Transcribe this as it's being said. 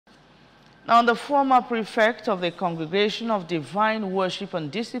Now, the former prefect of the Congregation of Divine Worship and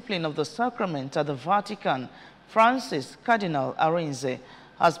Discipline of the Sacrament at the Vatican, Francis Cardinal Arinze,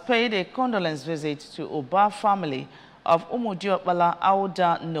 has paid a condolence visit to Oba family of Umudiokbala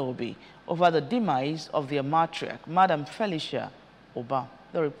Auda Nobi over the demise of their matriarch, Madam Felicia Oba.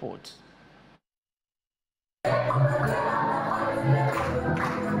 The report.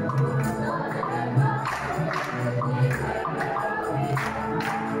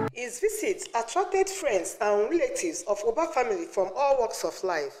 His visit attracted friends and relatives of Oba family from all walks of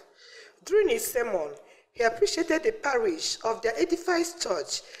life. During his sermon, he appreciated the parish of their edified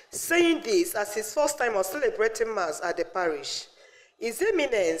church, saying this as his first time of celebrating Mass at the parish. His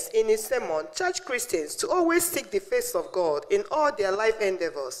Eminence, in his sermon, charged Christians to always seek the face of God in all their life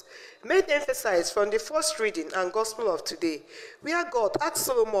endeavors, made emphasis from the first reading and Gospel of today, where God asked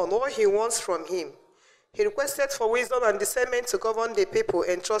Solomon what he wants from him. He requested for wisdom and discernment to govern the people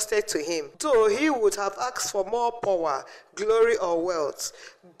entrusted to him. Though he would have asked for more power, glory, or wealth,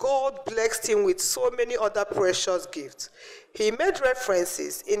 God blessed him with so many other precious gifts. He made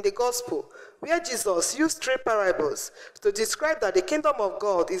references in the Gospel where Jesus used 3 parables to describe that the kingdom of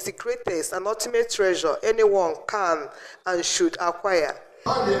God is the greatest and ultimate treasure anyone can and should acquire.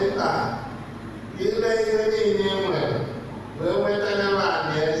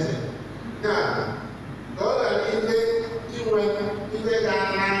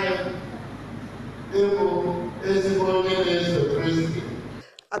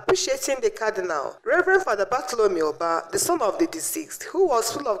 Appreciating the Cardinal, Reverend Father Bartholomew Oba, the son of the deceased, who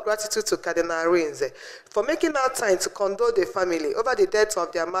was full of gratitude to Cardinal Arinze for making out time to condole the family over the death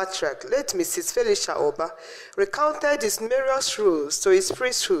of their matriarch, late Mrs. Felicia Oba, recounted his numerous rules to his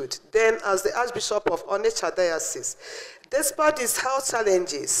priesthood, then as the Archbishop of Onitsha Diocese. Despite his health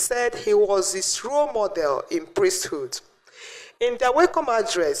challenges, said he was his role model in priesthood. In their welcome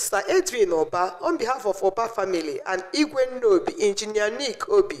address, Sir Edwin Oba, on behalf of Oba family, and Igwe Nobi, Engineer Nick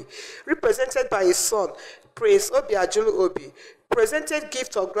Obi, represented by his son, Prince Obi Ajulu Obi, presented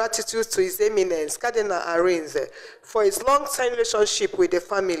gift of gratitude to His Eminence, Cardinal Arinze, for his long-time relationship with the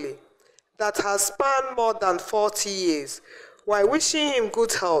family that has spanned more than 40 years, while wishing him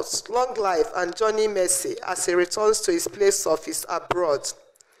good health, long life, and journey mercy as he returns to his place of his abroad.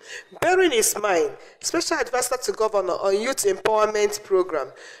 Bearing in mind, Special Advisor to Governor on Youth Empowerment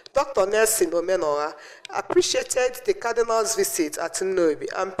Program, Dr. Nelson Omenora, appreciated the Cardinal's visit at Nobi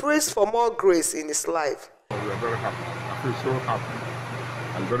and praised for more grace in his life. We are very happy. I feel so happy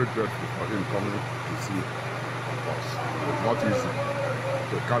and very grateful for him coming to see us. It's not easy.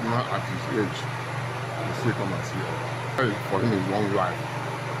 The Cardinal at his age to still come and see us. Pray for him his long life.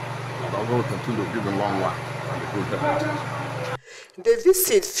 And I will continue to give him long life and a good health. The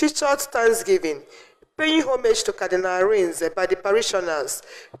visit featured thanksgiving, paying homage to Cardinal Arinze by the parishioners,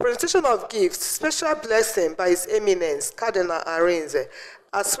 presentation of gifts, special blessing by His Eminence, Cardinal Arinze,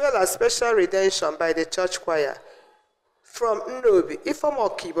 as well as special redemption by the church choir. From Nobi, Ifeoma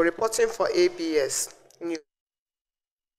Okibo reporting for ABS News.